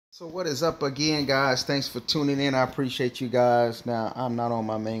So what is up again, guys? Thanks for tuning in. I appreciate you guys. Now, I'm not on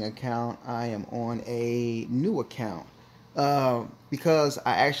my main account. I am on a new account because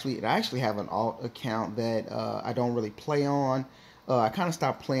I actually have an alt account that I don't really play on. I kind of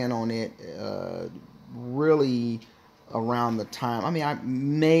stopped playing on it really around the time. I mean, I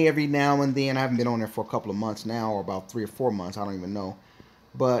may every now and then. I haven't been on there for a couple of months now, or about 3 or 4 months. I don't even know.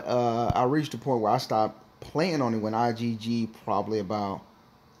 But I reached a point where I stopped playing on it when IGG probably about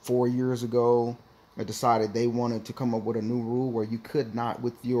 4 years ago. I decided they wanted to come up with a new rule where you could not,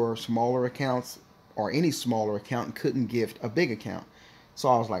 with your smaller accounts or any smaller account, couldn't gift a big account. So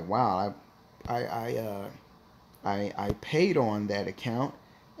I was like, wow, I paid on that account,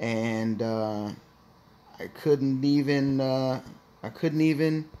 and I couldn't even I couldn't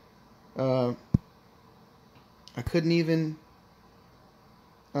even uh, I couldn't even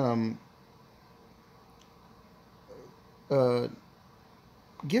um, uh,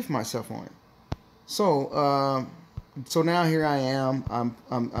 gift myself on it. So now here I am. I'm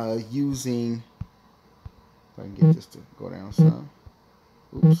using. If I can get this to go down some.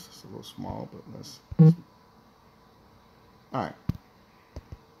 Oops, it's a little small, but let's. All right.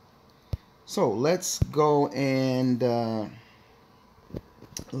 So let's go and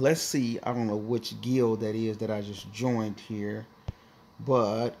let's see. I don't know which guild that is that I just joined here,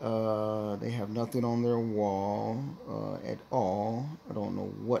 but they have nothing on their wall at all. I don't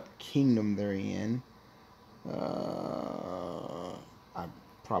know what kingdom they're in. I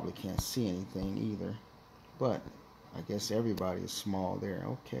probably can't see anything either, but I guess everybody is small there.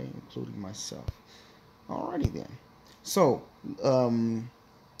 Okay, including myself. Alrighty then. So, um,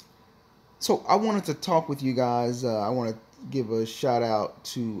 so I wanted to talk with you guys. I want to give a shout out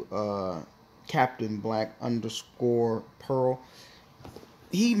to Captain Black underscore Pearl.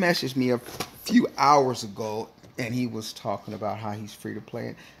 He messaged me a few hours ago, and he was talking about how he's free to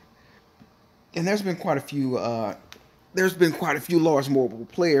play. And there's been quite a few large mobile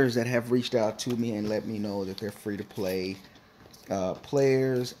players that have reached out to me and let me know that they're free to play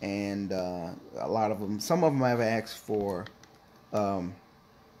players, and a lot of them, um, some of them have asked for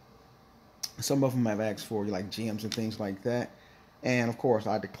like gems and things like that. And of course,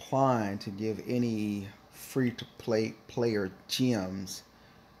 I decline to give any free to play player gems,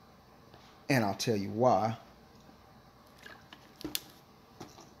 and I'll tell you why.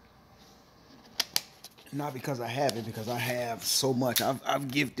 Not because I have it, because I have so much.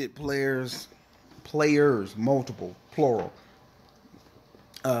 I've gifted players, multiple, plural,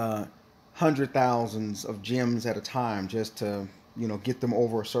 uh, hundred thousands of gems at a time just to get them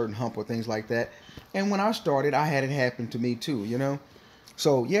over a certain hump or things like that. And when I started, I had it happen to me too.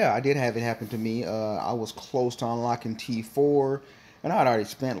 So yeah, I did have it happen to me. I was close to unlocking T4, and I'd already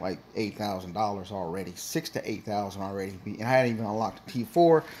spent like $8,000 already, 6 to 8 thousand already, and I hadn't even unlocked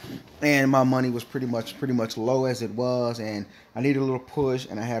T4, and my money was pretty much low as it was, and I needed a little push.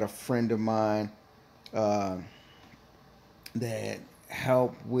 And I had a friend of mine uh, that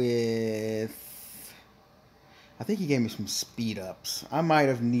helped with. I think he gave me some speed ups. I might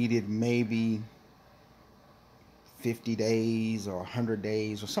have needed maybe 50 days or 100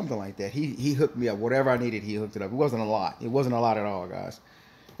 days or something like that. He hooked me up. Whatever I needed, he hooked it up. It wasn't a lot. It wasn't a lot at all, guys.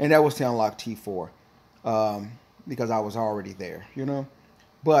 And that was to unlock T4, because I was already there.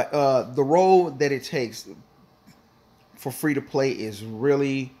 But the role that it takes for free to play is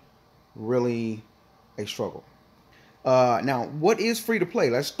really, really a struggle. Now, what is free to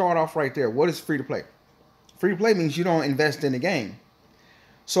play? Let's start off right there. What is free to play? Free to play means you don't invest in the game.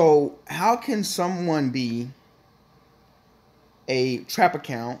 So how can someone be a trap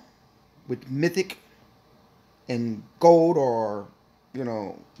account with mythic and gold, or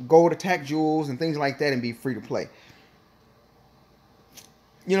gold attack jewels and things like that, and be free to play?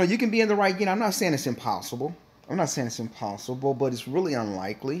 You can be in the right game. I'm not saying it's impossible. But it's really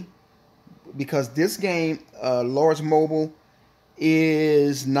unlikely, because this game, Lords Mobile,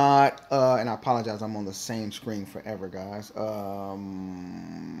 is not. And I apologize, I'm on the same screen forever, guys.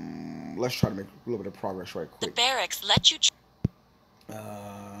 Let's try to make a little bit of progress right quick. The barracks let you.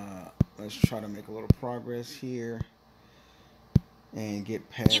 Let's try to make a little progress here and get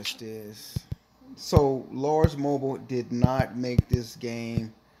past this. So, Lords Mobile did not make this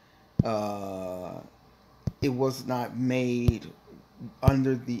game. It was not made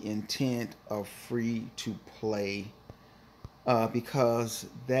under the intent of free to play, because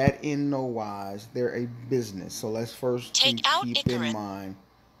that in no wise, they're a business. So let's first keep in mind.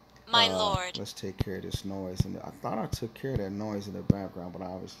 My lord. Let's take care of this noise. And I thought I took care of that noise in the background, but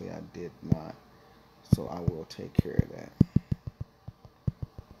obviously I did not. So I will take care of that.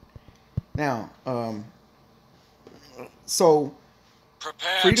 Now, so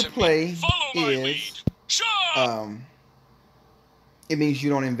Free to play is it means you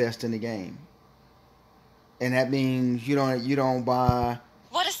don't invest in the game, and that means you don't buy.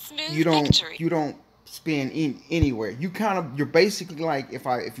 What a smooth victory. You don't spend anywhere. You're basically like,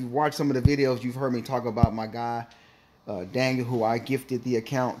 if you watch some of the videos, you've heard me talk about my guy Daniel, who I gifted the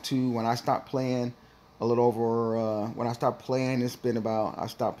account to when I stopped playing a little over when I stopped playing. It's been about I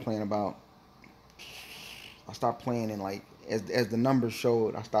stopped playing in like as the numbers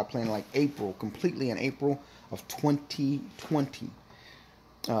showed. I stopped playing like completely in April of 2020.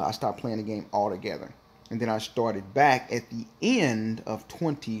 I stopped playing the game altogether. And then I started back at the end of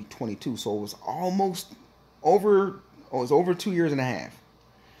 2022. So it was almost over, it was over 2 years and a half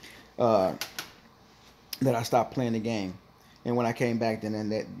that I stopped playing the game. And when I came back, then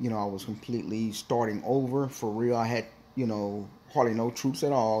that, I was completely starting over for real. I had, hardly no troops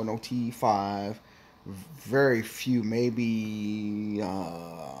at all, no T5, very few, maybe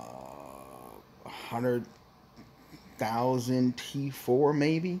 100,000 T4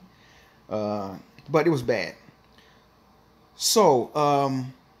 maybe. But it was bad. So,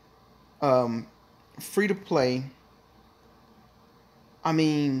 free to play. I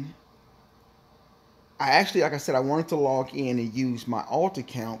mean, I actually, like I said, I wanted to log in and use my alt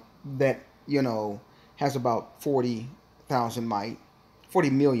account that, has about 40,000 might,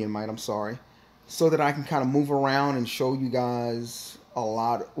 40 million might, I'm sorry, so that I can kind of move around and show you guys a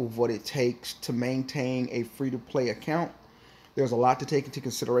lot of what it takes to maintain a free to play account. There's a lot to take into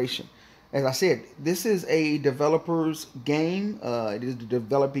consideration. As I said, this is a developer's game. It is a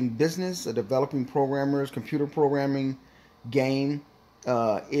developing business, a developing programmers, computer programming game.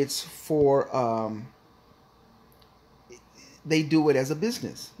 It's for, they do it as a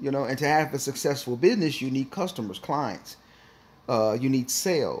business, and to have a successful business, you need customers, clients. You need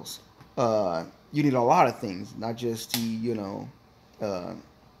sales. You need a lot of things, not just the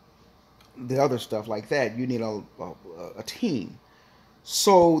other stuff like that. You need a team.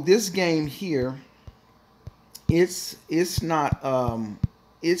 So this game here, it's not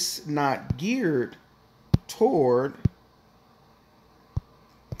geared toward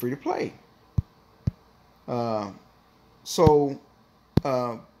free to play. So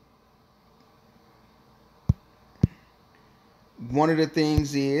one of the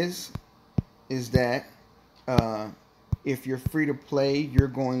things is that if you're free to play, you're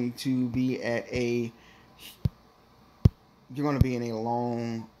going to be in a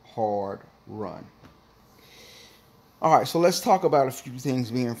long, hard run. All right, so let's talk about a few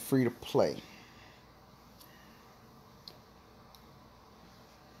things being free to play.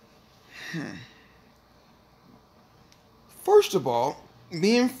 First of all,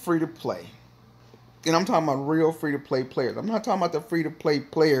 being free to play, and I'm talking about real free to play players. I'm not talking about the free to play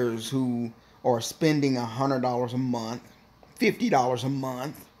players who are spending $100 a month, $50 a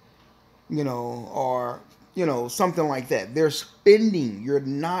month, or something like that. They're spending. You're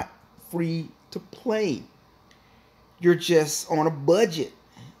not free to play. You're just on a budget.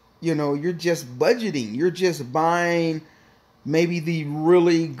 You're just budgeting. You're just buying maybe the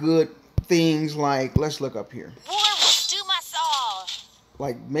really good things like, let's look up here.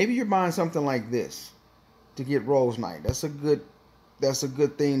 Like maybe you're buying something like this to get Rose Knight. That's a good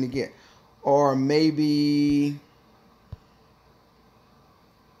thing to get. Or maybe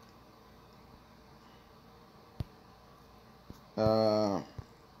I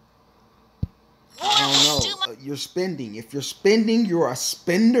don't know. You're spending. If you're spending, you're a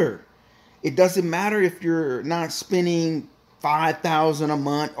spender. It doesn't matter if you're not spending $5,000 a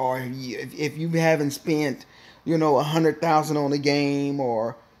month, or if you haven't spent, $100,000 on the game,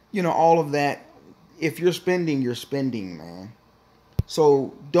 or all of that. If you're spending, you're spending, man.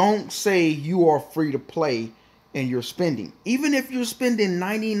 So don't say you are free to play and you're spending. Even if you're spending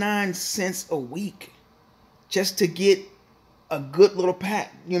 99 cents a week just to get a good little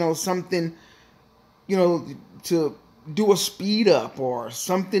pack, something, to do a speed up or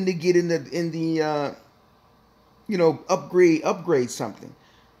something to get in the upgrade something,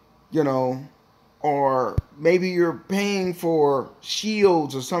 or maybe you're paying for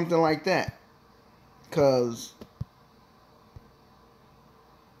shields or something like that, because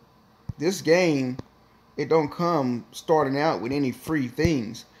this game, it don't come starting out with any free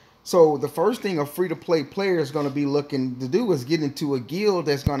things. So the first thing a free-to-play player is going to be looking to do is get into a guild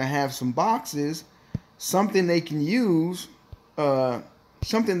that's going to have some boxes, something they can use,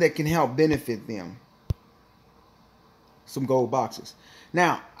 something that can help benefit them. Some gold boxes.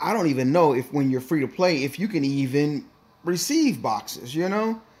 Now, I don't even know if when you're free to play, if you can even receive boxes, Do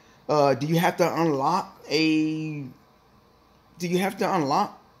you have to unlock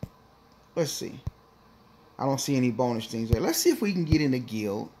let's see. I don't see any bonus things there. Let's see if we can get in a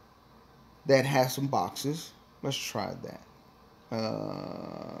guild that has some boxes. Let's try that.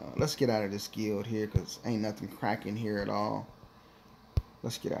 Let's get out of this guild here because ain't nothing cracking here at all.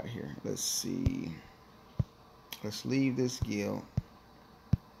 Let's get out of here. Let's see. Let's leave this guild.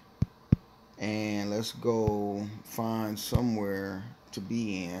 And let's go find somewhere to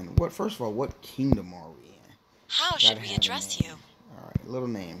be in. First of all, what kingdom are we in? How should we address you? Alright, little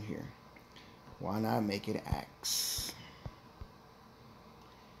name here. Why not make it Axe?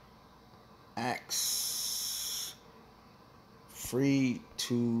 Axe. Free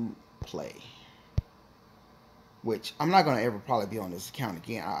to play. Which I'm not gonna ever probably be on this account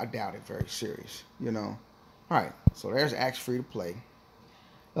again. I doubt it very serious, you know. Alright, so there's Axe free to play.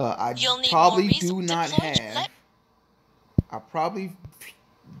 I probably do not have. I probably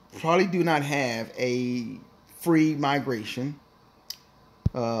do not have a free migration.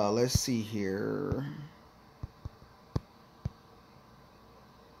 Let's see here.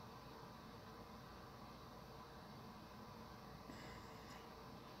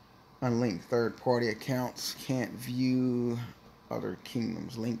 Unlinked third-party accounts. Can't view other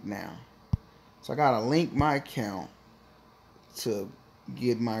kingdoms. Link now. So I gotta link my account to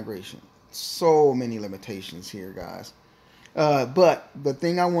get migration. So many limitations here, guys. But the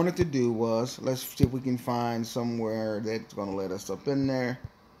thing I wanted to do was, let's see if we can find somewhere that's going to let us up in there.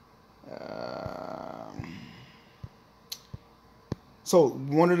 So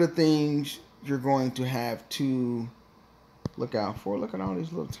one of the things you're going to have to look out for, look at all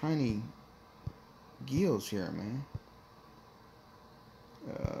these little tiny guilds here, man.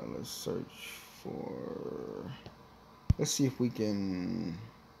 Let's search for, let's see if we can,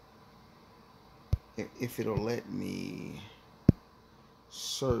 if it'll let me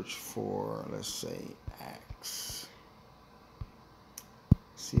search for, let's say, Axe.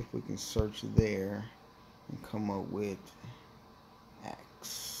 See if we can search there and come up with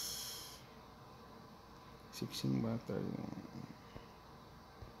Axe. 16 by 31.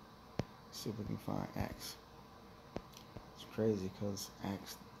 See if we can find Axe. It's crazy because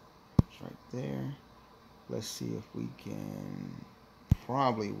Axe is right there. Let's see if we can.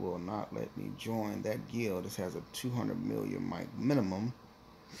 Probably will not let me join that guild. This has a 200 million mic minimum.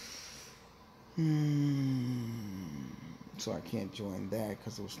 So I can't join that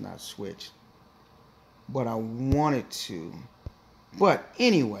because it was not switched. But I wanted to. But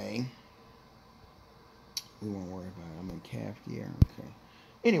anyway, we won't worry about it. I'm in calf gear. Okay.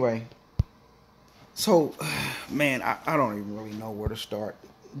 Anyway, so man, I don't even really know where to start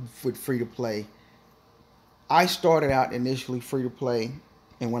with free to play. I started out initially free to play,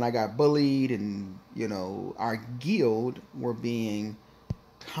 and when I got bullied and, you know, our guild were being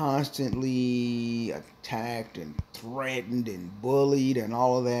constantly attacked and threatened and bullied and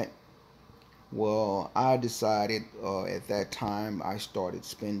all of that, well, I decided at that time I started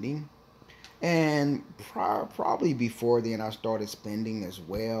spending. And probably before then I started spending as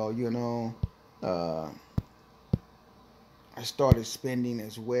well, you know. I started spending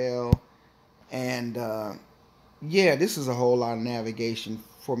as well. And yeah, this is a whole lot of navigation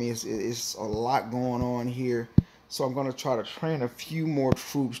for me. It's a lot going on here. So I'm going to try to train a few more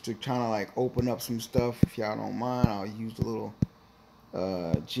troops to kind of like open up some stuff. If y'all don't mind, I'll use the little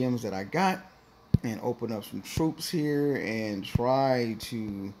gems that I got and open up some troops here and try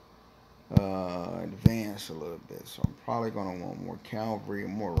to advance a little bit. So I'm probably going to want more cavalry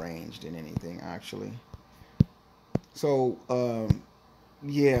and more range than anything, actually. So,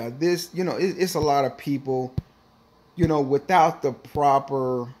 yeah, this, you know, it's a lot of people. You know, without the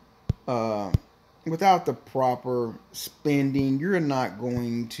proper spending, you're not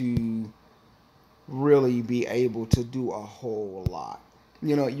going to really be able to do a whole lot.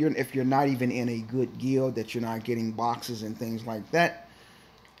 You know, if you're not even in a good guild, that you're not getting boxes and things like that.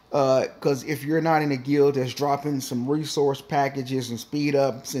 Because if you're not in a guild that's dropping some resource packages and speed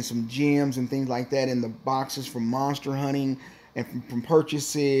ups and some gems and things like that in the boxes from monster hunting and from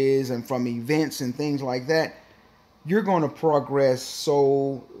purchases and from events and things like that, you're going to progress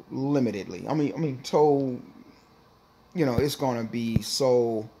so limitedly. I mean, so, you know, it's going to be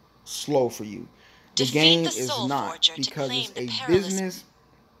so slow for you. The game is not, because it's a business.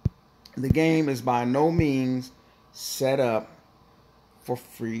 The game is by no means set up for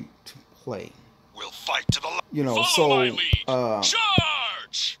free to play. We'll fight to the last. You know, so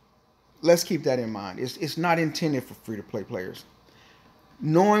charge. Let's keep that in mind. It's not intended for free to play players.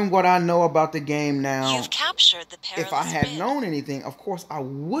 Knowing what I know about the game now, you've captured the if I had known anything, of course I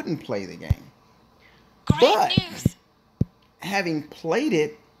wouldn't play the game. Great news. Having played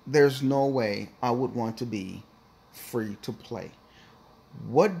it, there's no way I would want to be free to play.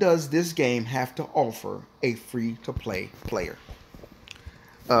 What does this game have to offer a free-to-play player?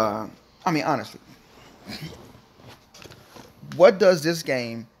 Uh, I mean, honestly, what does this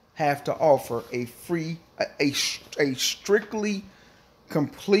game have to offer a strictly,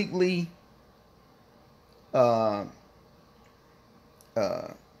 completely uh, uh,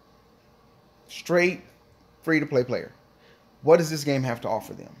 straight free-to-play player? What does this game have to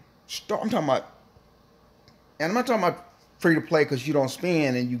offer them? I'm talking about, and I'm not talking about free-to-play because you don't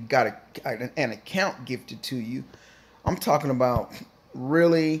spend and you got an account gifted to you. I'm talking about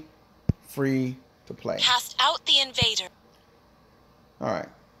really free to play. Cast out the invader. All right.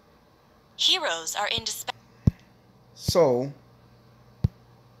 Heroes are indispensable. So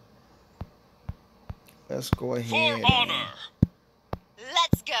let's go ahead. For honor.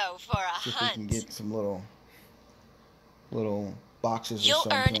 Let's go for a See if hunt. we can get some little boxes You'll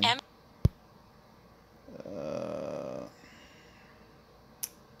or something. earn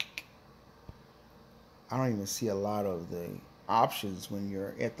I don't even see a lot of the options when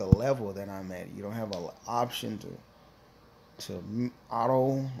you're at the level that I'm at. You don't have an option to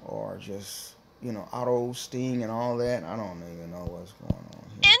auto or just, auto sting and all that. I don't even know what's going on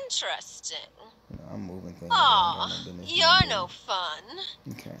here. Interesting. I'm moving things. Aw, you're no fun.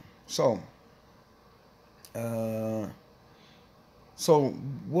 Okay, so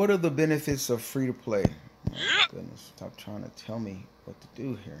what are the benefits of free to play? Oh my goodness, stop trying to tell me what to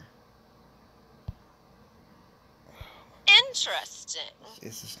do here. Interesting.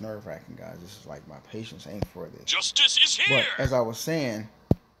 It's just nerve wracking, guys. This is like my patience ain't for this. Justice is here. But as I was saying,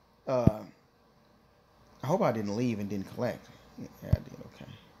 I hope I didn't leave and didn't collect. Yeah, I did.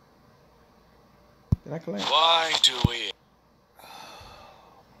 Okay. Did I collect? Why do we? Oh,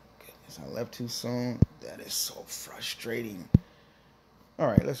 goodness, I left too soon. That is so frustrating. All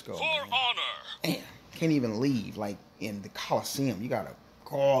right, let's go. For Man. honor. Man, can't even leave like in the Coliseum. You gotta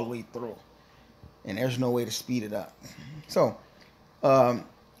go all the way through, and there's no way to speed it up. So,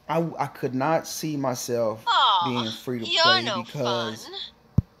 I could not see myself being free to play because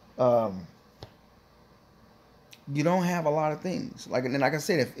you don't have a lot of things. Like I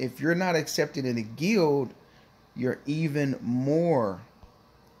said, if you're not accepted in a guild, you're even more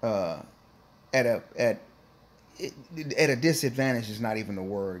at a disadvantage. Is not even the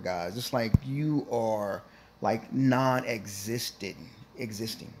word, guys. It's like you are like existing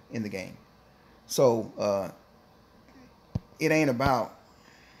in the game. So it ain't about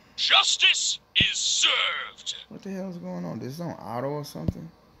Justice is served. what the hell is going on. This is on auto or something.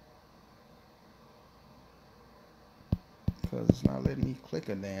 Because it's not letting me click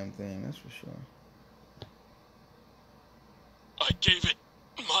a damn thing, that's for sure. I gave it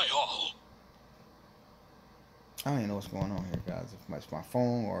my all. I don't even know what's going on here, guys. If it's my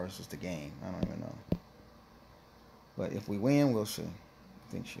phone or it's just a game, I don't even know. But if we win, we'll see.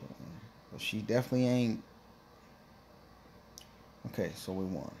 I think she'll win. But she definitely ain't. Okay, so we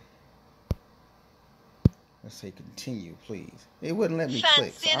won. Let's say continue, please. It wouldn't let me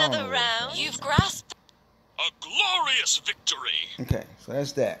click. Fancy another round? You've grasped. A glorious victory. Okay, so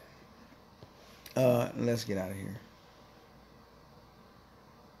that's that. Let's get out of here.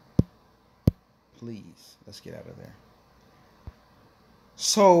 Please, let's get out of there.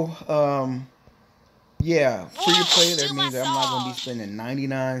 So, yeah, free to play, that means that I'm not going to be spending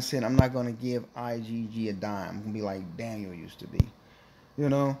 99 cents. I'm not going to give IGG a dime. I'm going to be like Daniel used to be.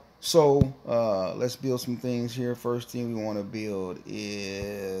 So, let's build some things here. First thing we want to build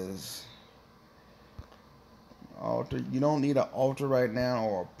is altar. You don't need an altar right now,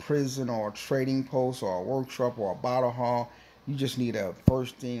 or a prison, or a trading post, or a workshop, or a battle hall. You just need a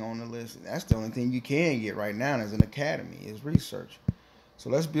first thing on the list. That's the only thing you can get right now as an academy is research. So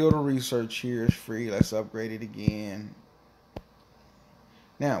let's build a research here. It's free. Let's upgrade it again.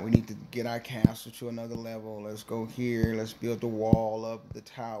 Now we need to get our castle to another level. Let's go here. Let's build the wall up, the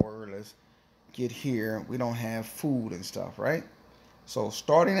tower. Let's get here. We don't have food and stuff, right? So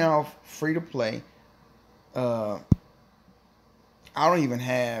starting out free to play. I don't even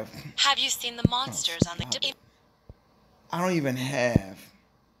have. Have you seen the monsters on the? I don't even have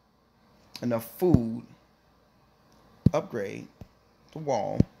enough food. Upgrade the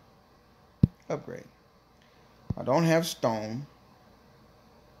wall. Upgrade. I don't have stone.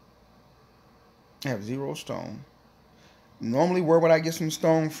 I have 0 stone. Normally, where would I get some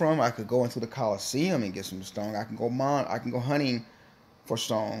stone from? I could go into the Coliseum and get some stone. I can go hunting for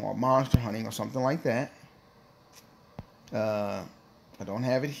stone, or monster hunting, or something like that. I don't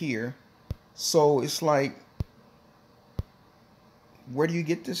have it here, so it's like, where do you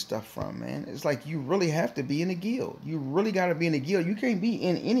get this stuff from, man? It's like you really have to be in a guild. You really got to be in a guild. You can't be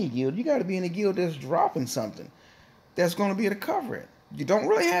in any guild. You got to be in a guild that's dropping something that's going to be able to cover it. you don't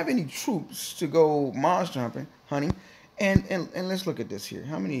really have any troops to go monster hunting. And let's look at this here.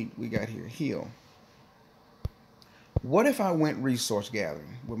 How many we got here? Heal. What if I went resource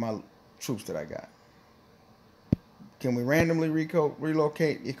gathering with my troops that I got? Can we randomly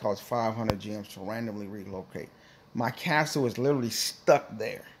relocate? It costs 500 gems to randomly relocate. My castle is literally stuck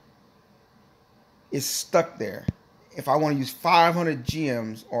there. It's stuck there. If I want to use 500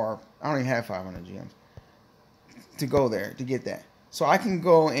 gems, or I don't even have 500 gems, to go there, to get that. So I can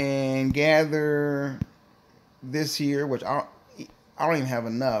go and gather this here, which I don't even have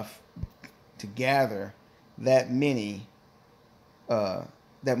enough to gather that many,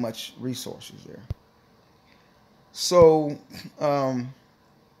 that much resources there. So,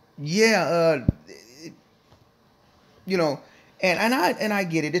 yeah, you know, and I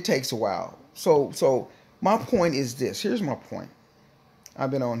get it. It takes a while. So my point is this. Here's my point.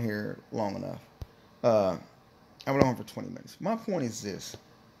 I've been on here long enough. I've been on for 20 minutes. My point is this.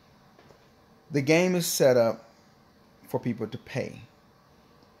 The game is set up for people to pay.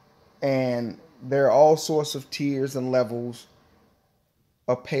 And there are all sorts of tiers and levels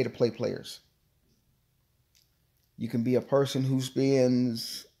of pay-to-play players. You can be a person who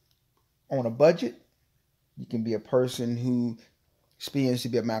spends on a budget. You can be a person who spends to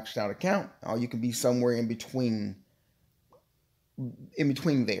be a maxed out account. Or you can be somewhere in between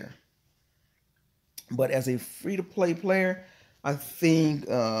there. But as a free-to-play player, I think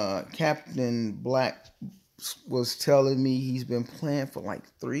Captain Black was telling me he's been playing for like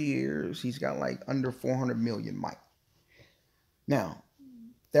 3 years. He's got like under 400 million might. Now,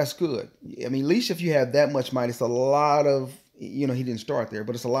 that's good. I mean, at least if you have that much might, it's a lot of, he didn't start there,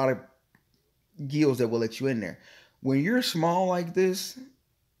 but it's a lot of guilds that will let you in there. When you're small like this,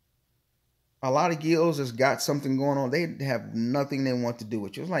 a lot of guilds has got something going on. They have nothing they want to do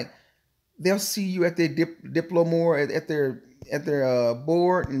with you. It's like they'll see you at their Diplomore at their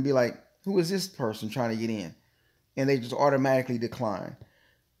board and be like, who is this person trying to get in? And they just automatically decline,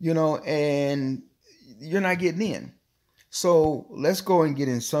 and you're not getting in. So let's go and get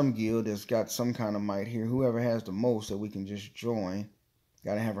in some guild that's got some kind of might here. Whoever has the most that we can just join.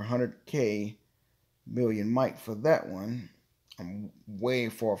 Got to have 100k million might for that one. I'm way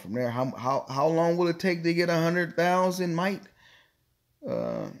far from there. How long will it take to get 100,000 might?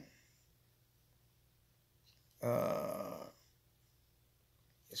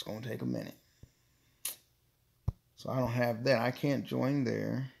 It's going to take a minute. So I don't have that. I can't join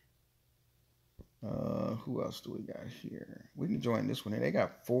there. Who else do we got here? We can join this one. They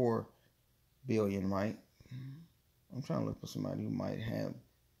got 4 billion might. I'm trying to look for somebody who might have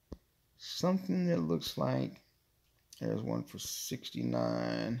something that looks like. There's one for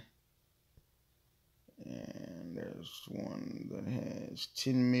 69. And there's one that has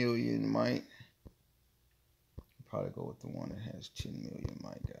 10 million might. Probably go with the one that has 10 million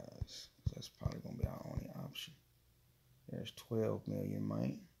might, guys. That's probably going to be our only option. There's 12 million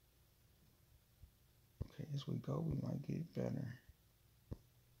might. Okay, as we go, we might get better.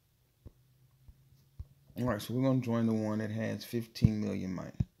 All right, so we're going to join the one that has 15 million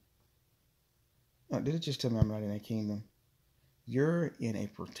might. Oh, did it just tell me I'm not in a kingdom? You're in a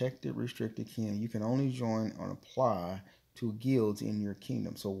protected, restricted kingdom. You can only join or apply to guilds in your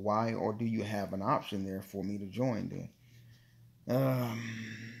kingdom. So why, or do you have an option there for me to join then?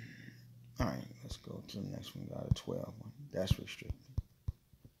 All right, let's go to the next one. Got a 12 one. That's restricted.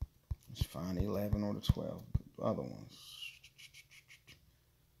 Let's find 11 or the 12. The other ones.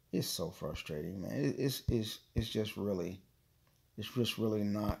 It's so frustrating, man. It's just really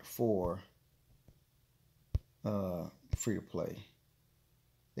not for free to play.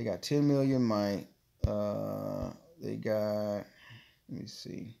 They got 10 million might. They got, let me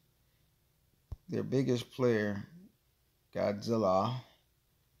see. Their biggest player, Godzilla,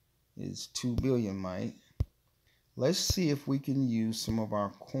 is 2 billion might. Let's see if we can use some of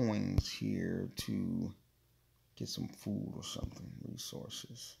our coins here to get some food or something.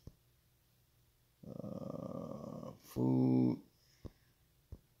 Resources. Food.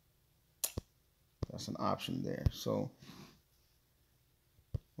 That's an option there. So,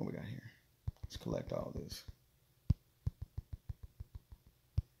 what we got here? Let's collect all this.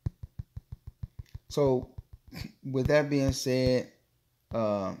 So, with that being said,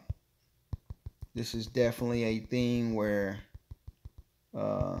 this is definitely a thing where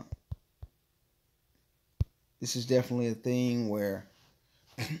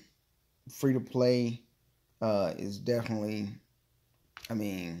free to play is definitely, I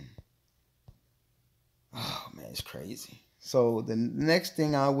mean, oh man, it's crazy. So the next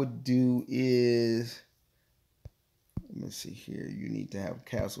thing I would do is, let me see here. You need to have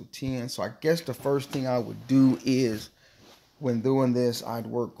Castle 10. So I guess the first thing I would do is when doing this, I'd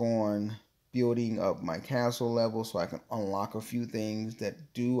work on building up my castle level so I can unlock a few things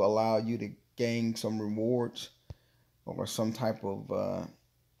that do allow you to gain some rewards or some type of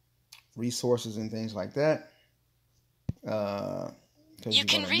resources and things like that. Because You you're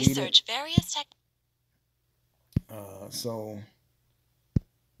can gonna need it. research various tech. So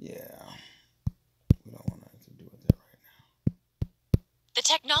yeah, we don't want to do with that right The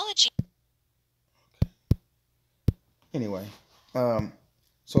technology. now. Anyway,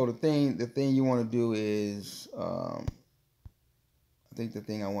 so the thing you want to do is, I think the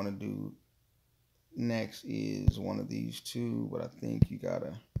thing I want to do next is one of these two, but I think you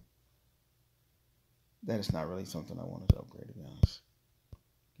gotta. That is not really something I wanted to upgrade, to be honest.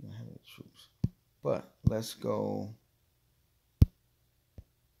 You don't have any troops, but let's go.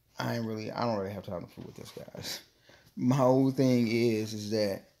 I don't really have time to fool with this, guys. My whole thing is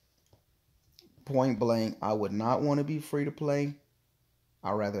that point blank, I would not want to be free to play.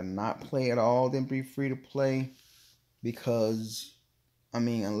 I'd rather not play at all than be free to play, because I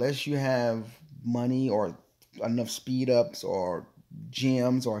mean, unless you have money or enough speed ups or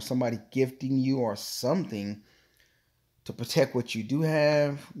gems or somebody gifting you or something to protect what you do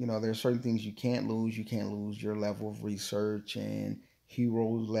have, there's certain things you can't lose. You can't lose your level of research and hero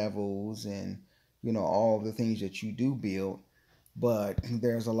levels and all the things that you do build. But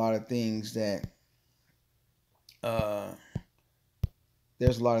there's a lot of things that uh,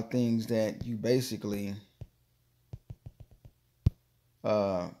 you basically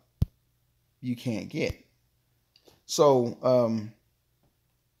you can't get. So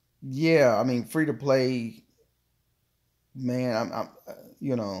yeah, I mean, free to play, man. I'm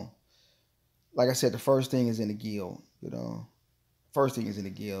like I said, the first thing is in the guild. First thing is in the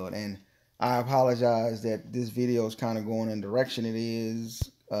guild, and I apologize that this video is kind of going in the direction it is.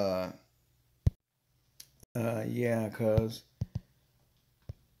 Yeah, cause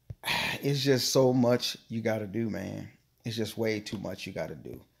it's just so much you got to do, man. It's just way too much you got to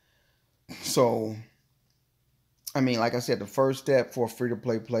do. So, I mean, like I said, the first step for a free to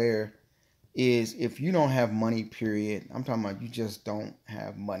play player is, if you don't have money, period. I'm talking about you just don't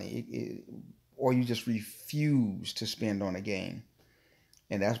have money, or you just refuse to spend on a game.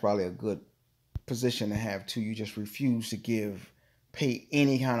 And that's probably a good position to have too. You just refuse to pay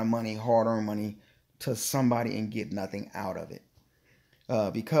any kind of money, hard-earned money, to somebody and get nothing out of it.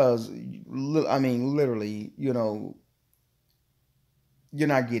 Because, I mean, literally, you're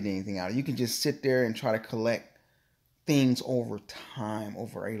not getting anything out of it. You can just sit there and try to collect things over time,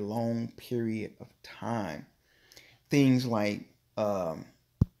 over a long period of time. Things like the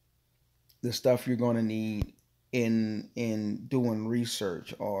stuff you're going to need in doing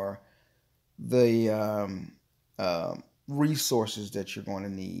research, or the resources that you're going to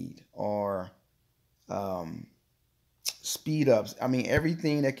need, or speed ups. I mean,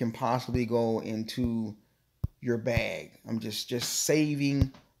 everything that can possibly go into your bag. I'm just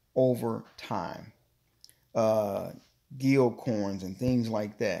saving over time. Guild coins and things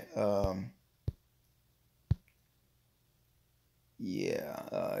like that. Yeah,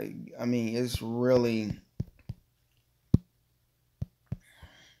 I mean, it's really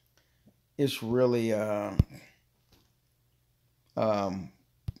it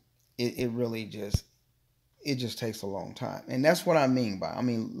really just takes a long time. And that's what I mean by,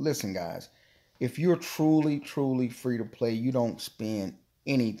 listen, guys, if you're truly free to play, you don't spend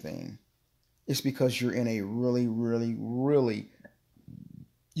anything. It's because you're in a really,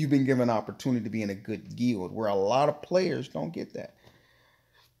 you've been given an opportunity to be in a good guild, where a lot of players don't get that.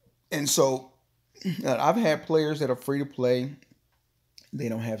 And so I've had players that are free to play. They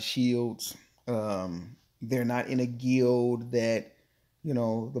don't have shields. They're not in a guild that,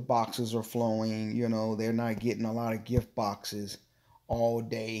 the boxes are flowing. They're not getting a lot of gift boxes all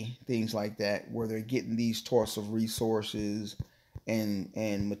day, things like that, where they're getting these sorts of resources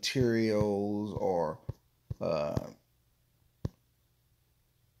and materials, or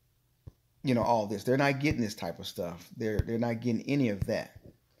all this. They're not getting this type of stuff. They're not getting any of that.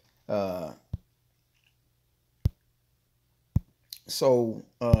 So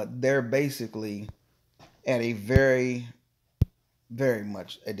they're basically at a very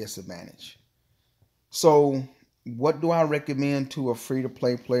much a disadvantage. So what do I recommend to a free to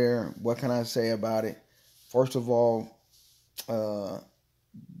play player? What can I say about it? First of all,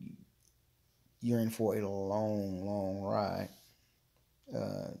 you're in for a long ride.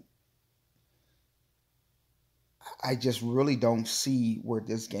 I just really don't see where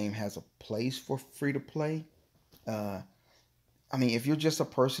this game has a place for free to play. I mean, if you're just a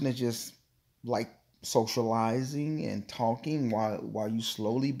person that just like socializing and talking while you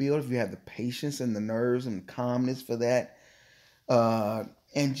slowly build, if you have the patience and the nerves and calmness for that, uh,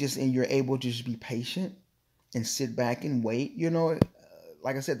 and you're able to just be patient and sit back and wait.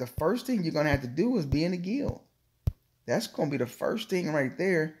 Like I said, the first thing you're gonna have to do is be in a guild. That's gonna be the first thing right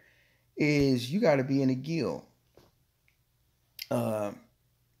there. Is you got to be in a guild. Uh,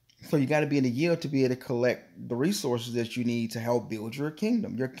 so you got to be in a guild to be able to collect the resources that you need to help build your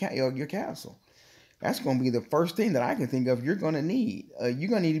kingdom, your castle. That's going to be the first thing that I can think of. You're going to need. You're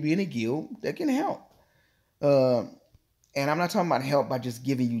going to need to be in a guild that can help. Uh, and I'm not talking about help by just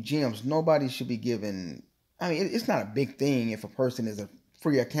giving you gems. Nobody should be given. I mean, it's not a big thing if a person is a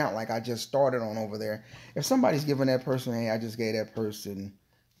free account like I just started on over there. If somebody's giving that person, hey, I just gave that person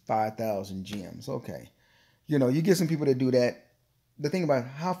 5,000 gems. Okay, you get some people that do that. The thing about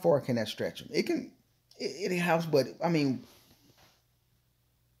how far can that stretch them? It helps, but I mean,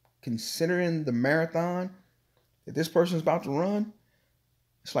 considering the marathon that this person's about to run,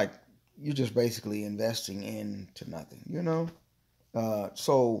 it's like you're just basically investing into nothing.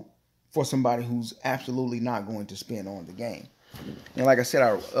 So for somebody who's absolutely not going to spend on the game, and like I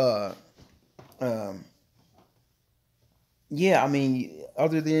said, yeah, I mean,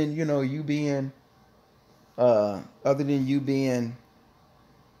 other than you being, other than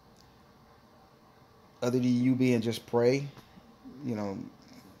you being, just prey, you know,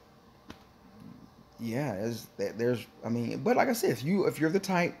 yeah, there's I mean, but like I said, if you're the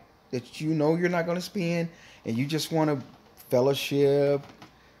type that you're not going to spend and you just want to fellowship,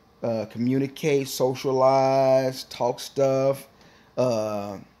 communicate, socialize, talk stuff,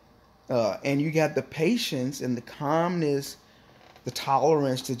 uh, and you got the patience and the calmness, the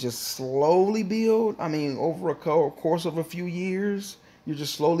tolerance to just slowly build. I mean, over a course of a few years, you're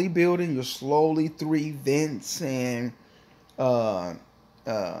just slowly building. You're slowly through events and uh,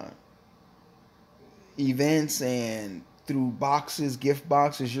 uh, through boxes, gift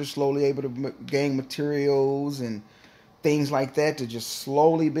boxes. You're slowly able to gain materials and things like that to just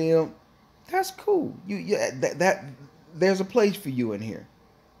slowly build. That's cool. That there's a place for you in here.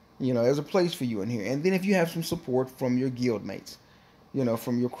 There's a place for you in here. And then if you have some support from your guild mates,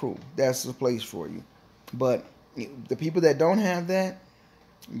 from your crew, that's a place for you. But the people that don't have that,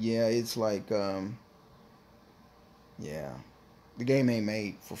 yeah, it's like, yeah, the game ain't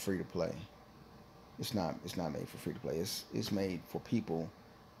made for free to play. It's not. It's not made for free to play. It's made for people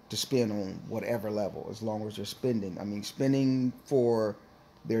to spend on whatever level, as long as they're spending. I mean, spending for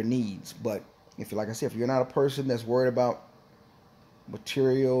their needs. But like I said, if you're not a person that's worried about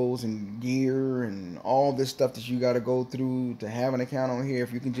materials and gear and all this stuff that you got to go through to have an account on here,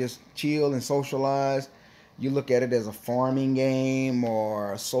 if you can just chill and socialize, you look at it as a farming game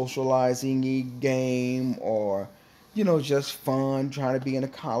or a socializing game, or just fun trying to be in a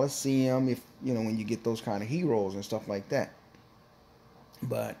coliseum, if when you get those kind of heroes and stuff like that.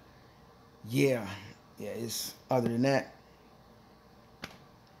 But yeah, it's other than that,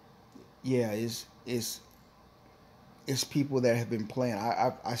 yeah, it's people that have been playing.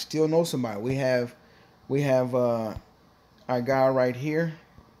 I still know somebody. We have our guy right here,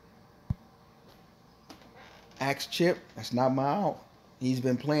 Axe Chip. That's not my out. He's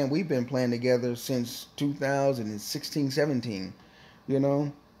been playing. We've been playing together since 2016, 17. You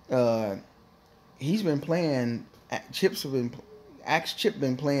know, uh, he's been playing. Chips have been. Axe Chip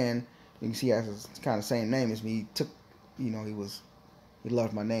been playing. You can see he has the kind of same name as me. He took, he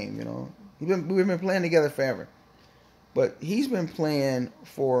loved my name. We've been playing together forever. But he's been playing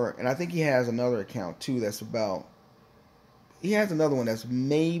for, and I think he has another account too. He has another one that's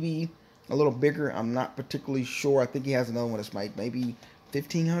maybe a little bigger. I'm not particularly sure. I think he has another one that's maybe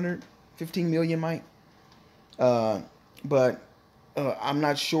 15 million, Mike. Uh, but I'm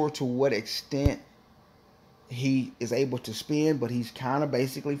not sure to what extent he is able to spend. But he's kind of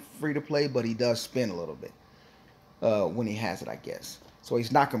basically free to play. But he does spend a little bit when he has it, I guess. So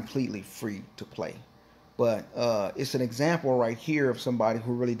he's not completely free to play. But it's an example right here of somebody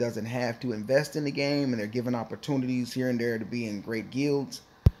who really doesn't have to invest in the game, and they're given opportunities here and there to be in great guilds.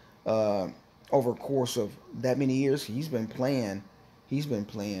 Over a course of that many years, he's been playing. He's been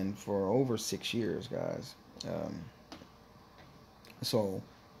playing for over 6 years, guys. So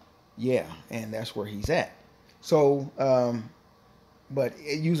yeah, and that's where he's at. So, but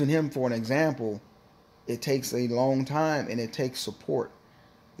using him for an example, it takes a long time and it takes support.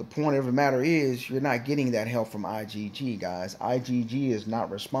 The point of the matter is, you're not getting that help from IGG, guys. IGG is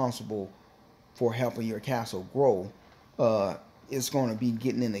not responsible for helping your castle grow. It's going to be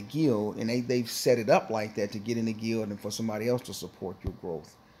getting in a guild, and they've set it up like that to get in a guild and for somebody else to support your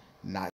growth, not